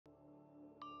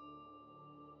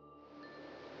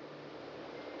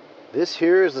This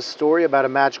here is the story about a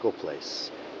magical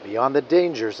place, beyond the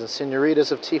dangers and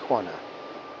senoritas of Tijuana.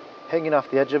 Hanging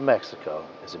off the edge of Mexico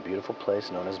is a beautiful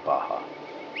place known as Baja,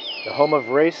 the home of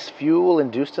race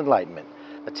fuel-induced enlightenment,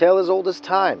 a tale as old as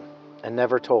time and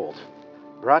never told.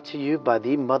 Brought to you by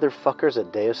the motherfuckers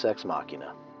at Deus Ex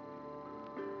Machina.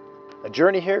 A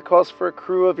journey here calls for a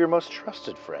crew of your most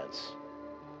trusted friends.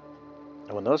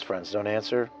 And when those friends don't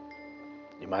answer,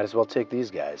 you might as well take these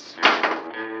guys.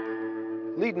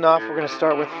 Leading off, we're going to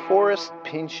start with Forrest,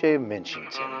 Pinche,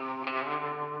 Minchinton.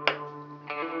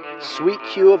 Sweet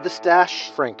Q of the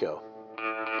stash, Franco.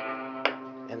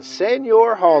 And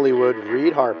Senor Hollywood,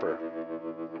 Reid Harper.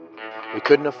 We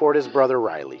couldn't afford his brother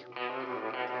Riley.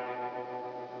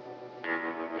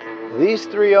 These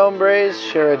three hombres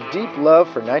share a deep love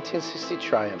for 1960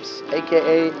 triumphs,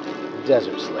 aka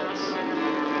Desert Sleds.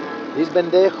 These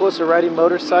pendejos are riding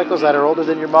motorcycles that are older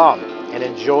than your mom and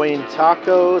enjoying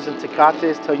tacos and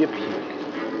tecates till you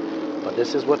puke. But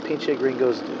this is what Pinche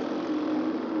gringos do.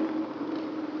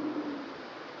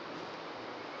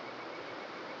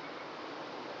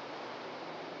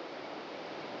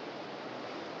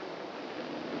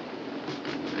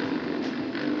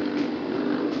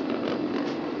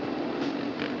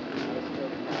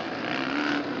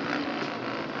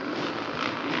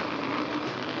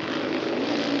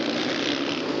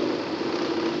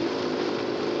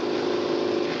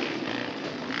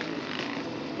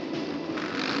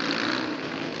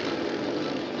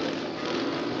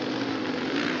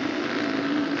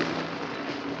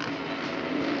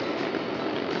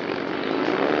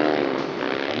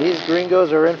 These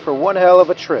gringos are in for one hell of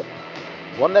a trip.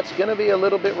 One that's going to be a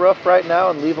little bit rough right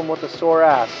now and leave them with a sore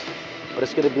ass. But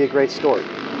it's going to be a great story.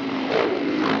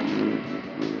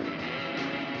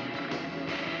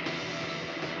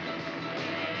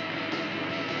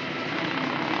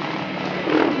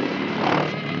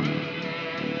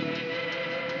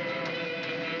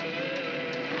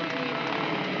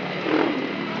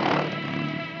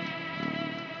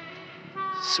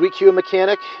 Sweet Q a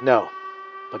mechanic? No.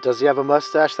 But does he have a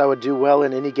mustache that would do well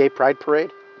in any gay pride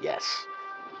parade? Yes.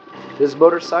 His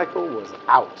motorcycle was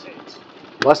out.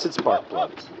 Busted spark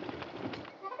plug.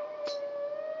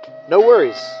 No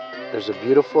worries. There's a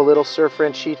beautiful little surf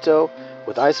ranchito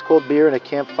with ice cold beer and a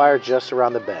campfire just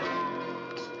around the bend.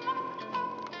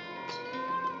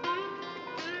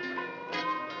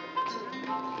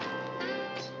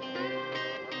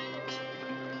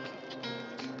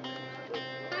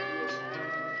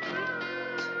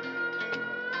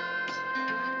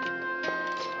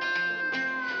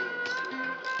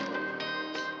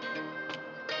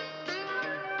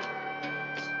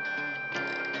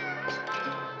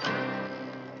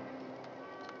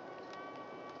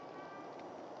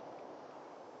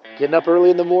 Getting up early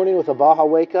in the morning with a Baja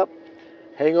wake-up,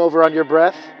 hangover on your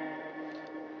breath,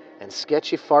 and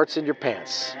sketchy farts in your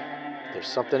pants. There's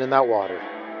something in that water.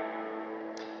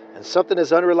 And something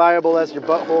as unreliable as your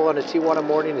butthole on a Tijuana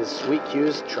morning is Sweet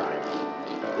Q's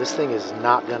Triumph. This thing is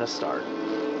not gonna start.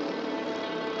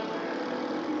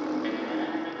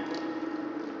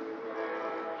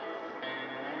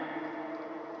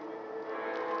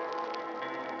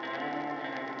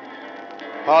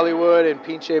 Hollywood and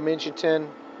Pinche Minchinton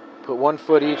put 1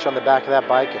 foot each on the back of that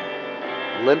bike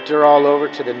and limped her all over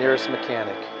to the nearest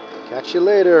mechanic. Catch you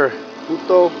later,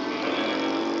 puto.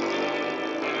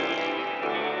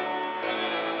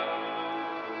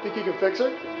 Think you can fix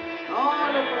it?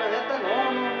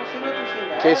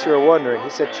 In case you were wondering, he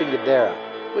said chingadera,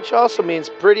 which also means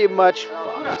pretty much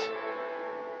fucked.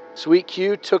 Sweet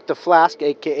Q took the flask,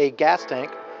 aka gas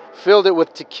tank, filled it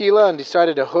with tequila, and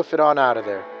decided to hoof it on out of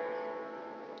there.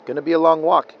 Gonna be a long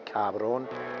walk, cabron.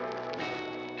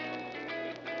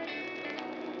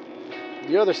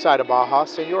 The other side of Baja,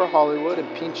 Senor Hollywood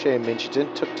and Pinche and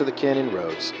Minchinton took to the canyon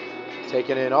roads,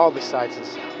 taking in all the sights and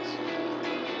sounds.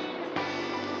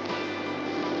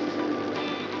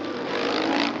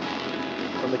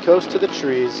 From the coast to the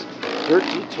trees, dirt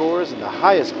detours in the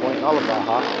highest point in all of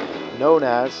Baja, known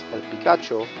as El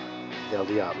Picacho del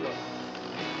Diablo.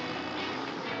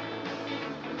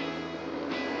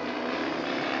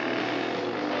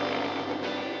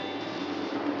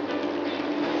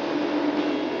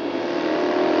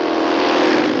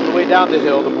 Down the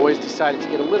hill, the boys decided to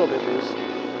get a little bit loose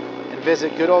and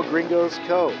visit good old Gringo's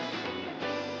Cove.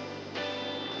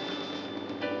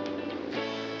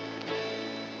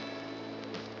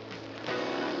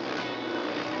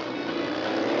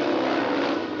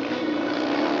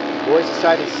 The boys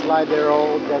decided to slide their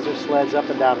old desert sleds up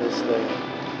and down this thing.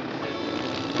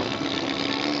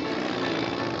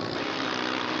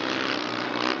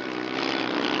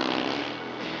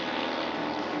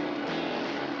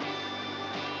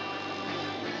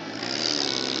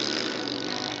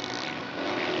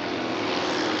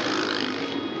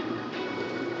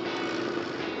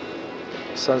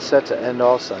 Sunset to end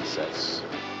all sunsets.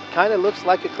 Kinda looks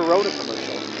like a Corona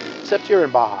commercial, except you're in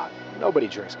Baja. Nobody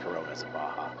drinks Coronas in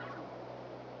Baja.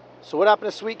 So what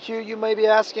happened to Sweet Q, you may be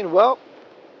asking? Well,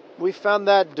 we found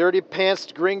that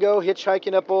dirty-pantsed gringo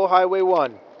hitchhiking up old Highway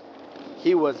 1.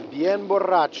 He was bien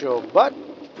borracho, but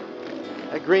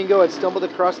that gringo had stumbled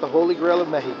across the Holy Grail of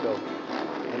Mexico,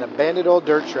 an abandoned old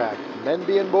dirt track. Men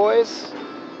being boys,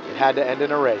 it had to end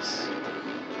in a race.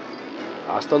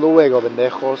 Hasta luego,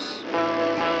 pendejos.